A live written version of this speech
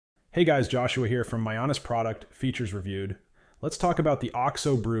Hey guys, Joshua here from My Honest Product Features Reviewed. Let's talk about the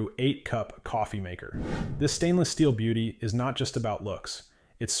OXO Brew 8-cup coffee maker. This stainless steel beauty is not just about looks.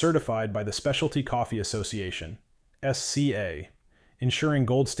 It's certified by the Specialty Coffee Association, SCA, ensuring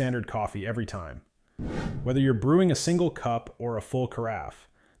gold standard coffee every time. Whether you're brewing a single cup or a full carafe,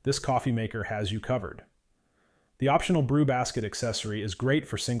 this coffee maker has you covered. The optional brew basket accessory is great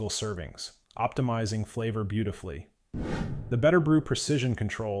for single servings, optimizing flavor beautifully. The BetterBrew Precision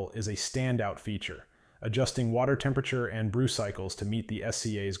Control is a standout feature, adjusting water temperature and brew cycles to meet the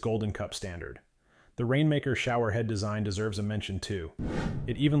SCA's Golden Cup standard. The Rainmaker shower head design deserves a mention too.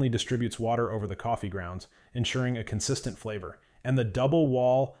 It evenly distributes water over the coffee grounds, ensuring a consistent flavor. And the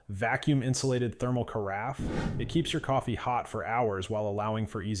double-wall, vacuum-insulated thermal carafe, it keeps your coffee hot for hours while allowing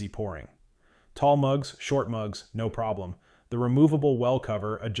for easy pouring. Tall mugs, short mugs, no problem. The removable well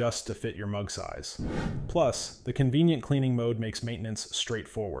cover adjusts to fit your mug size. Plus, the convenient cleaning mode makes maintenance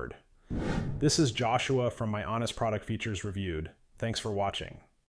straightforward. This is Joshua from My Honest Product Features Reviewed. Thanks for watching.